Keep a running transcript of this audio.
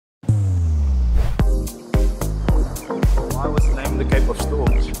the Cape of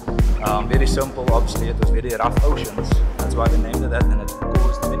Storms. Very simple, obviously it was very rough oceans. That's why they named it that, and it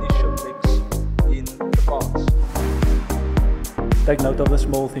caused many shipwrecks in the past. Take note of the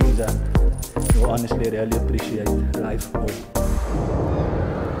small things and you'll honestly really appreciate life more.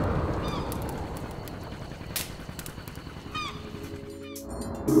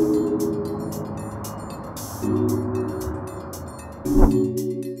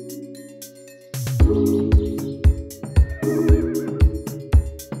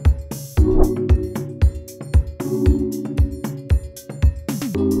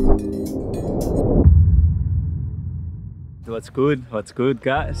 What's good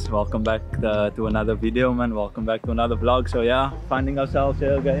guys, welcome back to another video, man. Welcome back to another vlog. So yeah, finding ourselves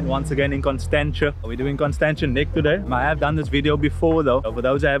here again, once again in Constantia. We're doing Constantia Neck today. I have done this video before though, so for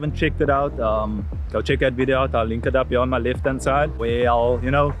those who haven't checked it out, go check that video out. I'll link it up here on my left hand side, where I'll,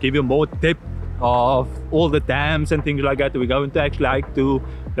 you know, give you more depth of all the dams and things like that. We're going to actually hike to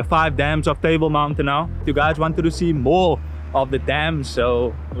the 5 dams of Table Mountain now. If you guys wanted to see more of the dams,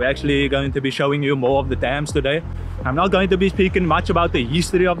 so we're actually going to be showing you more of the dams today. I'm not going to be speaking much about the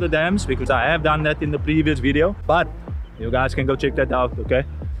history of the dams because I have done that in the previous video, but you guys can go check that out, okay?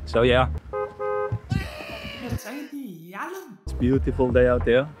 So yeah, it's a beautiful day out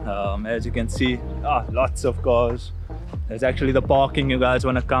there. As you can see, lots of cars. There's actually the parking you guys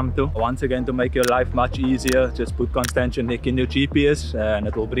want to come to. Once again, to make your life much easier, just put Constantia Neck in your GPS and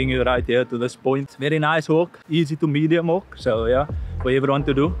it will bring you right here to this point. Very nice walk, easy to medium walk. So yeah, for everyone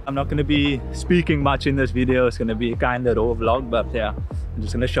to do. I'm not going to be speaking much in this video. It's going to be kind of raw vlog, but yeah, I'm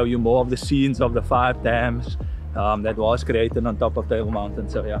just going to show you more of the scenes of the 5 dams that was created on top of Table Mountain.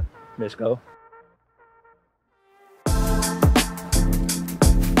 So yeah, let's go.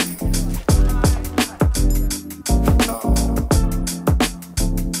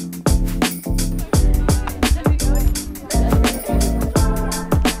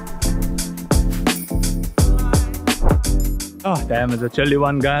 Oh damn, it's a chilly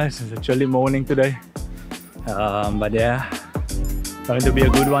one guys. It's a chilly morning today, but yeah, going to be a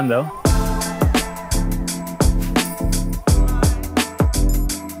good one though.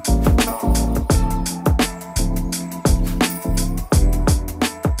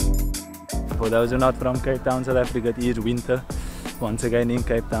 For those who are not from Cape Town, South Africa, it is winter once again in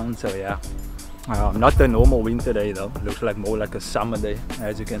Cape Town. So yeah, not a normal winter day though. It looks like more like a summer day,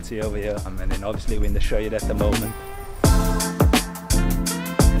 as you can see over here. And then obviously we're in the shade at the moment.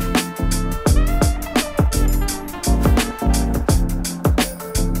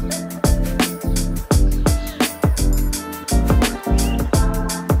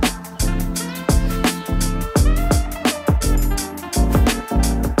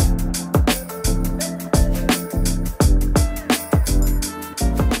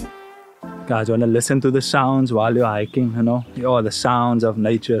 Guys want to listen to the sounds while you're hiking, you know. Oh, the sounds of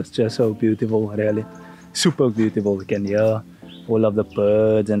nature, it's just so beautiful, really. Super beautiful. You can hear all of the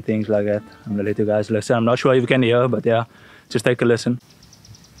birds and things like that. I'm gonna let you guys listen. I'm not sure if you can hear, but yeah, just take a listen.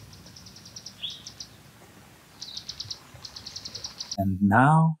 And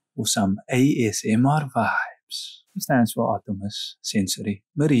now for some ASMR vibes. It stands for Autonomous Sensory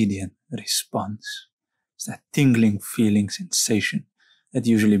Meridian Response. It's that tingling feeling sensation. It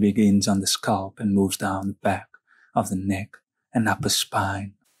usually begins on the scalp and moves down the back of the neck and upper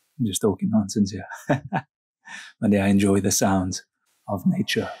spine. I'm just talking nonsense here. But yeah, I enjoy the sounds of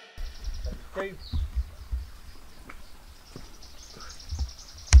nature.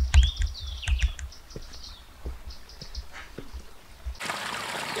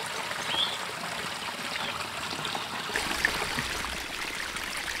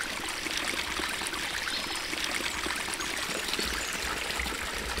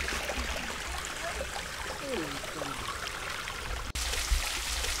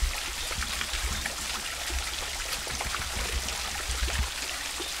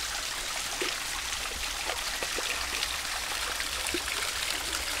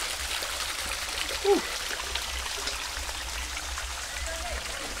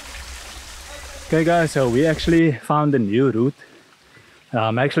 Okay guys, so we actually found a new route.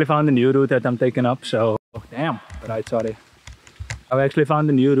 That I'm taking up, so damn, right, sorry. I actually found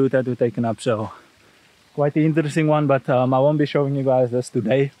a new route that we're taking up, so quite an interesting one, but I won't be showing you guys this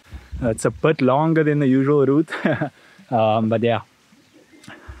today. It's a bit longer than the usual route, but yeah,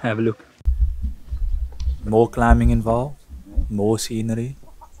 have a look. More climbing involved, more scenery,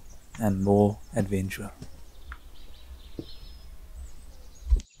 and more adventure.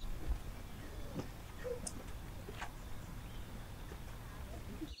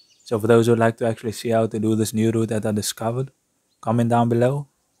 So for those who would like to actually see how to do this new route that I discovered, comment down below.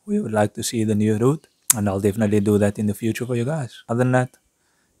 We would like to see the new route. And I'll definitely do that in the future for you guys. Other than that,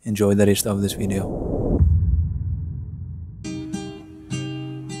 enjoy the rest of this video.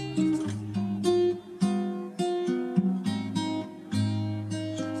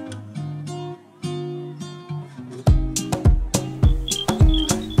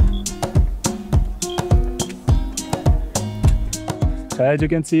 So as you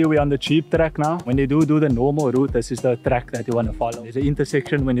can see, we're on the cheap track now. When you do the normal route, this is the track that you want to follow. There's an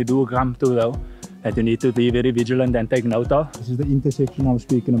intersection when you do come to though, that you need to be very vigilant and take note of. This is the intersection I was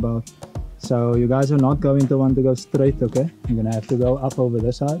speaking about. So you guys are not going to want to go straight, okay? You're gonna have to go up over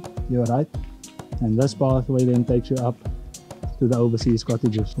this side, you're right. And this pathway then takes you up to the overseas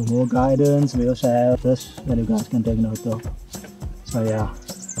cottages. For more guidance, we also have this that you guys can take note of. So yeah,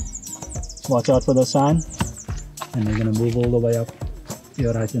 watch out for the sign. And you're gonna move all the way up to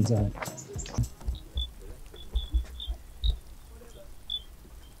your right hand side.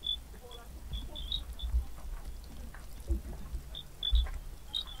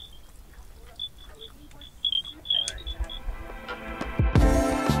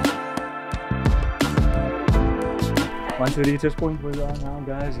 Once we reach this point where we are now,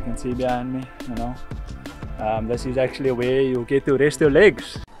 guys, you can see behind me, you know, this is actually where you get to rest your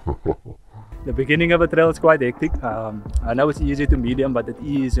legs. The beginning of a trail is quite hectic. I know it's easy to medium, but it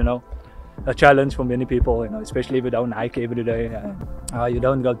is, you know, a challenge for many people, you know, especially if you don't hike every day, you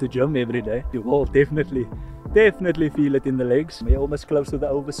don't go to gym every day. You will definitely feel it in the legs. We're almost close to the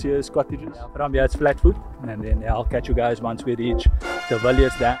overseas cottages. From here it's flat foot, and then I'll catch you guys once we reach the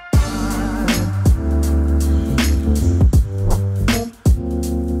Villiers Dam.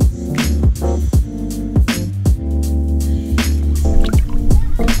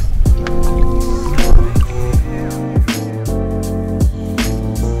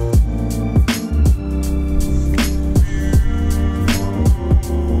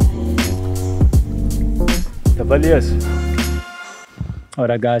 Villiers.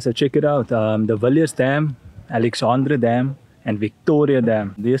 Alright guys, so check it out. The Villiers Dam, Alexandra Dam and Victoria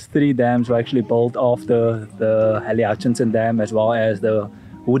Dam. These three dams were actually built after the Halle Hutchinson Dam as well as the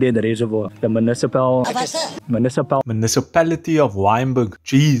Woodhead Reservoir. The municipality of Wynberg,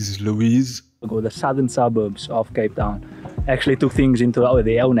 jeez Louise, or the southern suburbs of Cape Town, actually took things into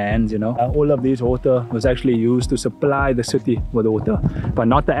their own hands, you know. All of this water was actually used to supply the city with water, but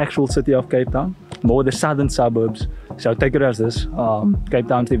not the actual city of Cape Town, more the southern suburbs. So take it as this, Cape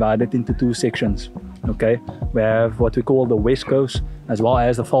Town's divided into two sections, okay? We have what we call the West Coast as well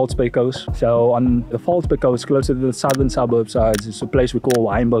as the False Bay Coast. So on the False Bay Coast, closer to the southern suburb sides, is a place we call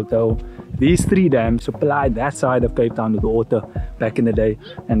Wynberg. So these three dams supplied that side of Cape Town with water back in the day,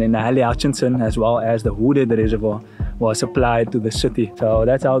 and then the Halle Hutchinson as well as the Woodhead Reservoir was supplied to the city. So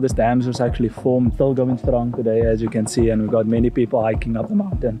that's how this dams was actually formed. Still going strong today, as you can see, and we've got many people hiking up the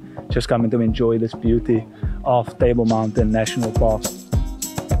mountain, just coming to enjoy this beauty of Table Mountain National Park.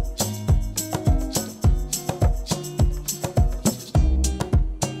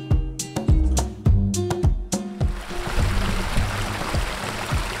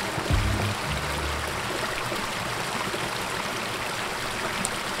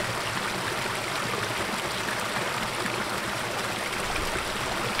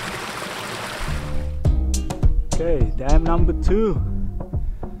 Okay, dam number 2,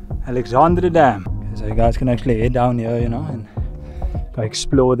 Alexandra Dam. So you guys can actually head down here, you know, and go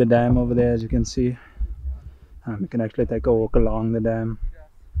explore the dam over there, as you can see. You can actually take a walk along the dam.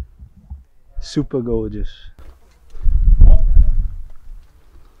 Super gorgeous.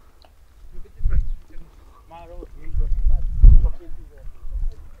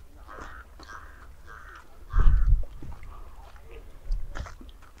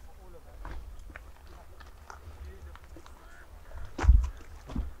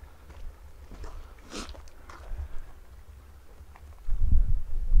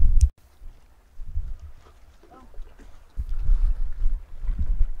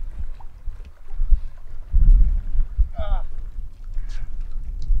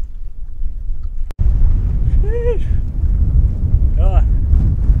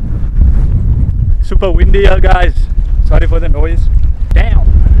 Super windy here, guys. Sorry for the noise. Damn.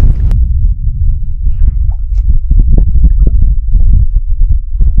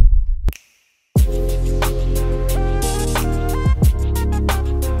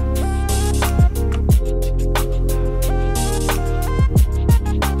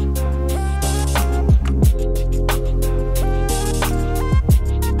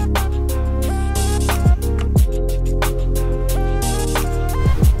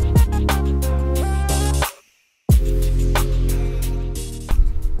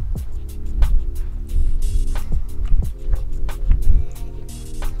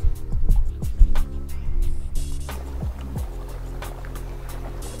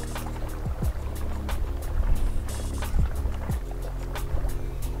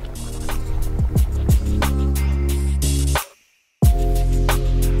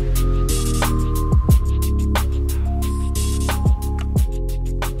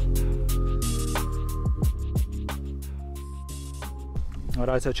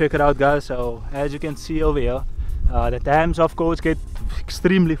 Alright, so check it out guys. So as you can see over here, the dams of course get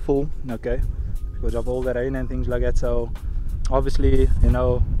extremely full, okay, because of all the rain and things like that. So obviously, you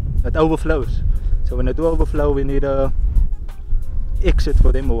know, it overflows. So when it do overflow, we need a exit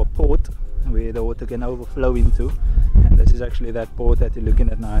for them, or a port where the water can overflow into, and this is actually that port that you're looking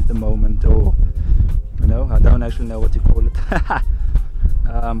at now at the moment, or you know, I don't actually know what you call it.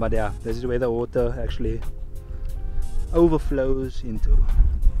 But yeah, this is where the water actually overflows into.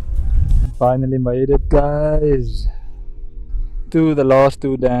 Finally made it guys to the last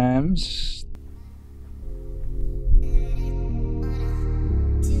two dams.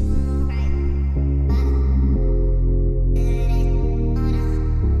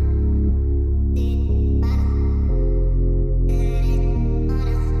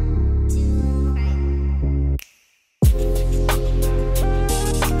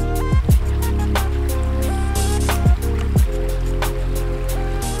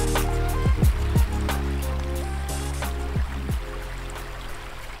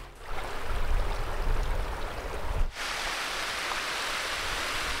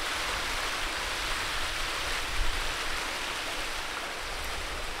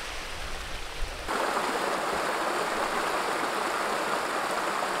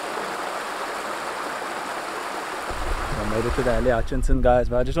 Made it to the Alley Hutchinson guys,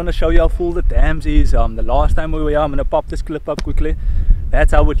 but I just want to show you how full the dams is. The last time we were here, I'm going to pop this clip up quickly.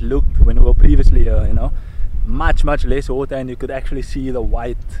 That's how it looked when we were previously here, you know. Much less water, and you could actually see the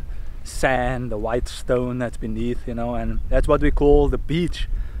white sand, the white stone that's beneath, you know, and that's what we call the beach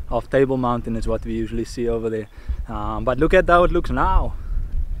of Table Mountain, is what we usually see over there. But look at how it looks now.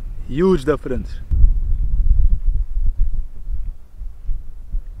 Huge difference.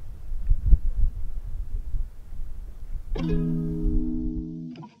 I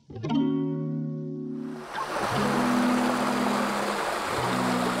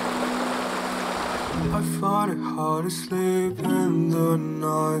find it hard to sleep in the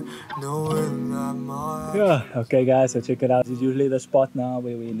night, knowing that my... Yeah, okay guys, so check it out. This is usually the spot now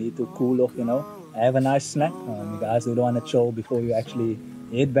where we need to cool off, you know, have a nice snack. You guys don't want to chill before you actually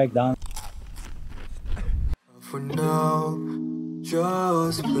head back down. For now,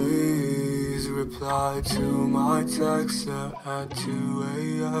 just please reply to my text at 2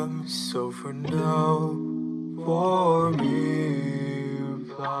 AM. So for now, for me,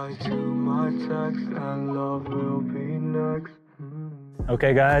 reply to my text and love will be next.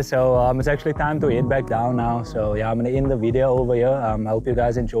 Okay guys, so it's actually time to head back down now. So yeah, I'm gonna end the video over here. I hope you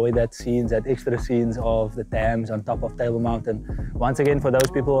guys enjoyed that extra scenes of the dams on top of Table Mountain. Once again, for those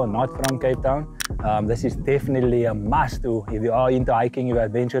people who are not from Cape Town, this is definitely a must-do. If you are into hiking, you're an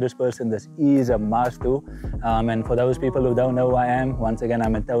adventurous person, this is a must-do. And for those people who don't know who I am, once again,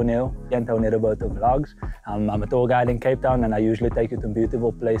 I'm Antonio Roberto Vlogs. I'm a tour guide in Cape Town, and I usually take you to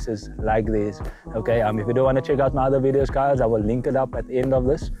beautiful places like this. Okay, if you do want to check out my other videos, guys, I will link it up at the end of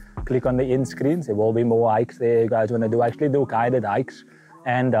this. Click on the end screens. There will be more hikes there you guys want to do. I actually do guided hikes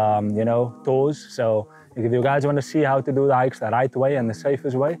and you know, tours. So if you guys want to see how to do the hikes the right way and the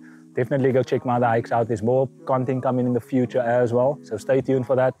safest way, definitely go check my other hikes out. There's more content coming in the future as well, so stay tuned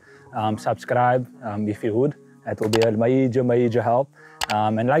for that. Subscribe if you would. That will be a major help.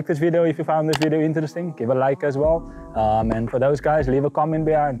 And like this video if you found this video interesting. Give a like as well. And for those guys, leave a comment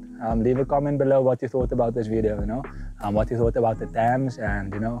behind. Leave a comment below what you thought about this video, you know, what you thought about the dams,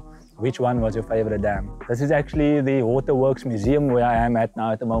 and you know, which one was your favorite dam. This is actually the Waterworks Museum where I am at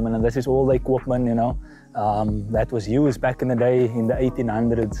now at the moment, and this is all the equipment, you know, that was used back in the day in the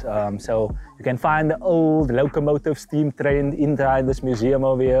 1800s. So you can find the old locomotive steam train inside this museum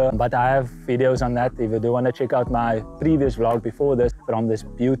over here. But I have videos on that if you do want to check out my previous vlog before this, from this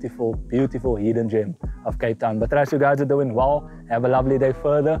beautiful hidden gem of Cape Town. But trust you guys are doing well. Have a lovely day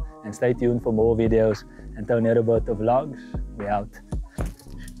further, and stay tuned for more videos. Antonio Roberto Vlogs, we out.